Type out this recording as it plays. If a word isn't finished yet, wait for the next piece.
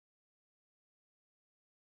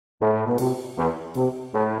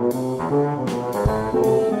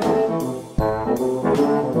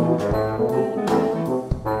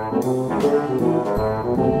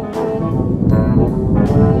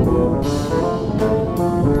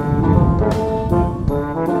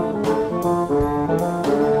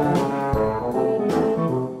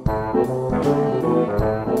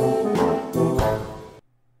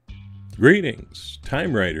Greetings,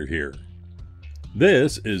 TimeRider here.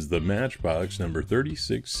 This is the Matchbox number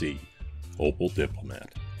 36C, Opel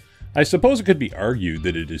Diplomat. I suppose it could be argued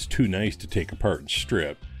that it is too nice to take apart and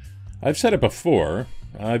strip. I've said it before,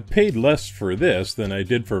 I've paid less for this than I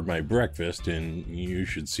did for my breakfast, and you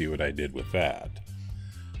should see what I did with that.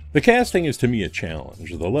 The casting is to me a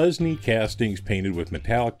challenge. The Lesney castings painted with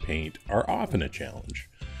metallic paint are often a challenge.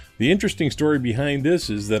 The interesting story behind this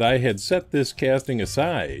is that I had set this casting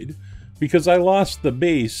aside because I lost the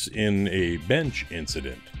base in a bench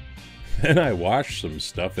incident. Then I washed some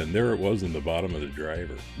stuff and there it was in the bottom of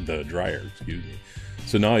the dryer.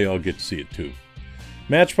 So now y'all get to see it too.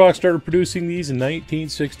 Matchbox started producing these in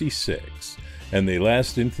 1966 and they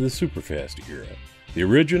last into the superfast era. The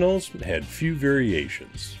originals had few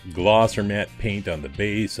variations. Gloss or matte paint on the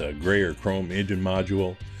base, a gray or chrome engine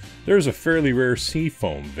module. There's a fairly rare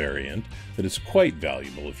seafoam variant that is quite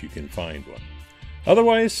valuable if you can find one.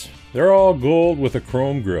 Otherwise, they're all gold with a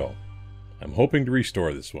chrome grille. I'm hoping to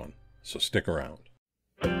restore this one, so stick around.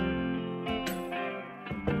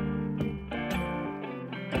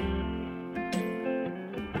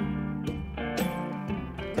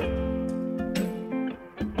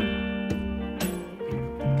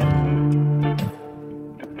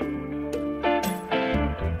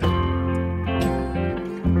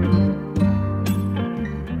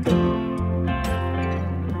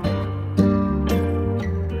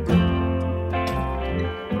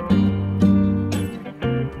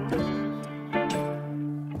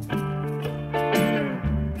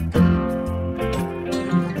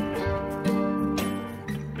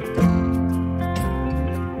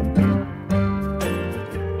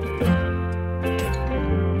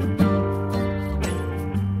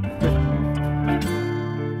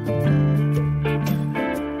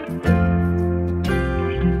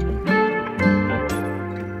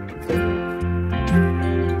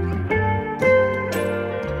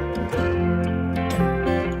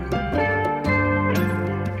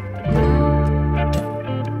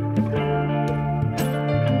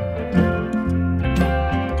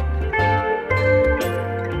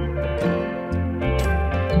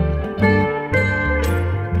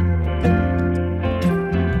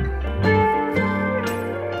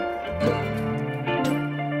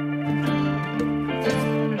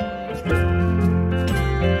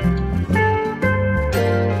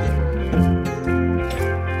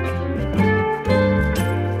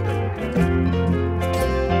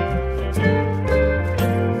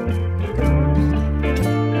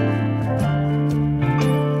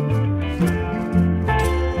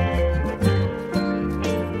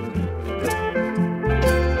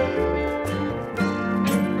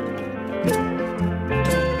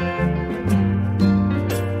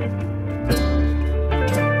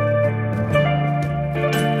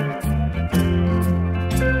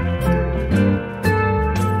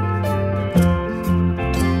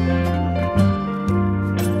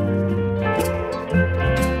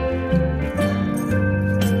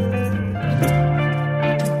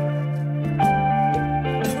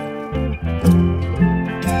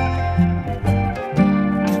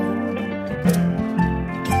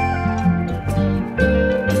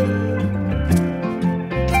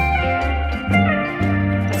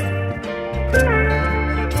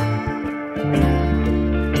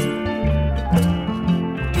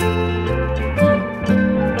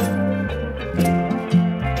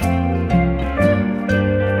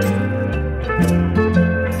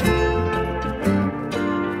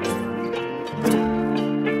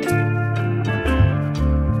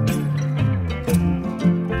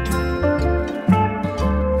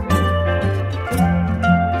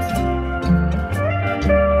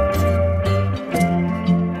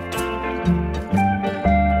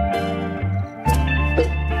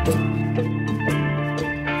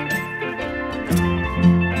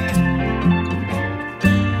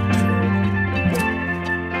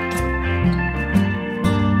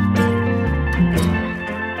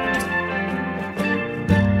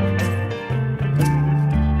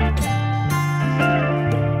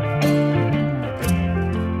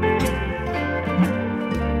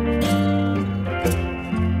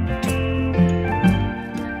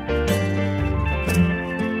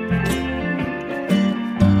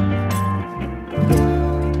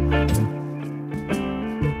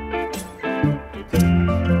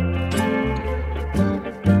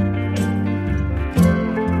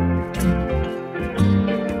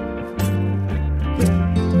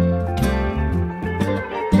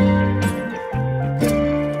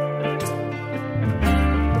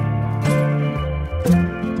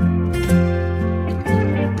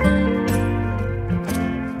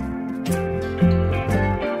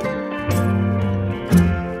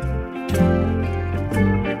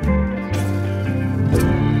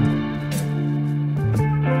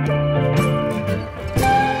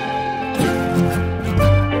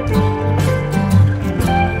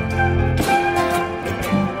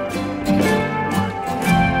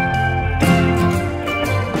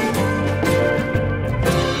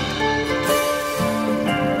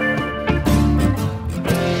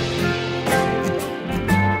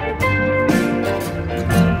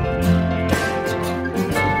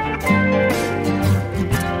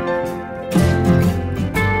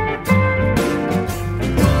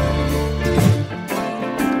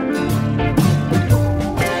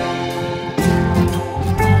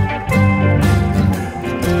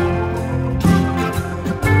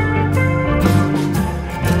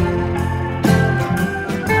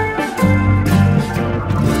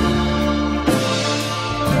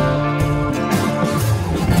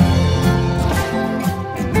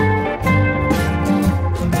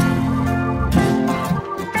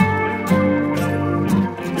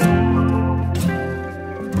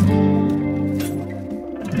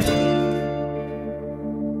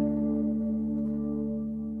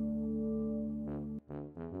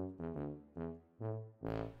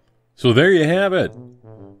 So there you have it.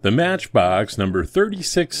 The Matchbox number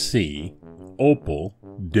 36C Opel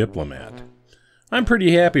Diplomat. I'm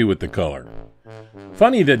pretty happy with the color.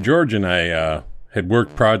 Funny that George and I had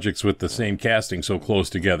worked projects with the same casting so close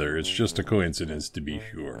together. It's just a coincidence, to be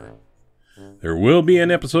sure. There will be an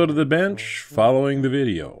episode of The Bench following the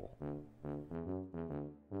video.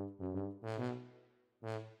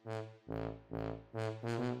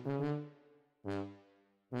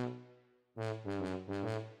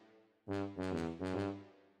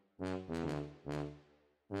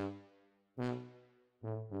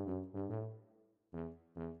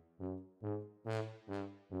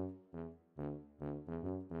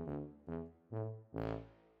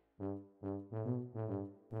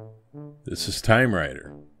 This is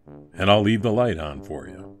TimeRider, and I'll leave the light on for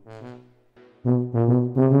you.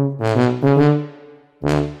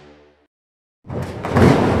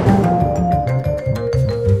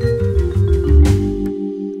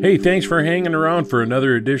 Hey, thanks for hanging around for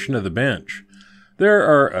another edition of The Bench. There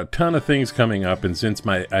are a ton of things coming up, and since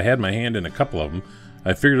I had my hand in a couple of them,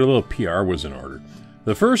 I figured a little PR was in order.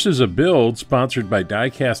 The first is a build sponsored by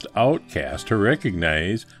Diecast Outcast to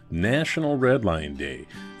recognize National Redline Day.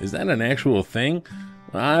 Is that an actual thing?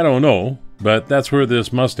 I don't know, but that's where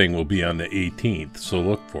this Mustang will be on the 18th, so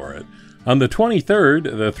look for it. On the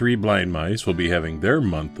 23rd, the Three Blind Mice will be having their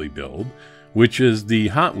monthly build, which is the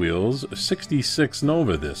Hot Wheels 66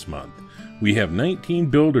 Nova this month. We have 19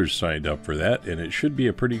 builders signed up for that, and it should be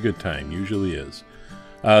a pretty good time, usually is.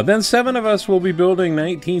 Then 7 of us will be building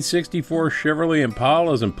 1964 Chevrolet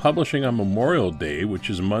Impalas and publishing on Memorial Day,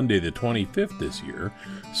 which is Monday the 25th this year.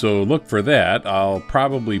 So look for that. I'll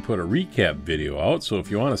probably put a recap video out, so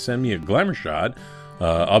if you want to send me a glamour shot,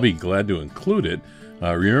 I'll be glad to include it.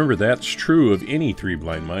 Remember, that's true of any Three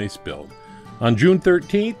Blind Mice build. On June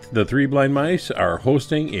 13th, the Three Blind Mice are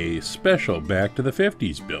hosting a special Back to the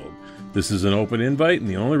 50s build. This is an open invite, and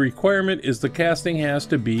the only requirement is the casting has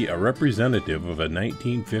to be a representative of a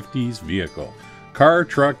 1950s vehicle. Car,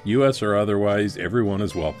 truck, US or otherwise, everyone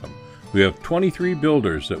is welcome. We have 23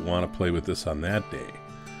 builders that want to play with us on that day.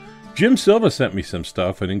 Jim Silva sent me some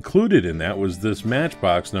stuff, and included in that was this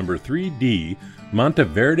Matchbox number 3D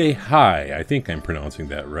Monteverde High. I think I'm pronouncing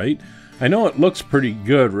that right. I know it looks pretty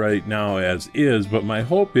good right now as is, but my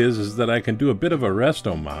hope is that I can do a bit of a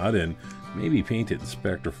resto mod and maybe paint it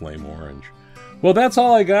Spectre Flame Orange. Well, that's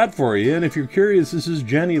all I got for you, and if you're curious, this is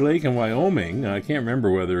Jenny Lake in Wyoming. I can't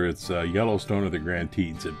remember whether it's Yellowstone or the Grand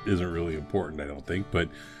Teats. It isn't really important, I don't think, but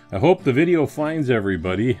I hope the video finds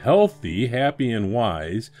everybody healthy, happy, and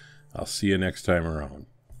wise. I'll see you next time around.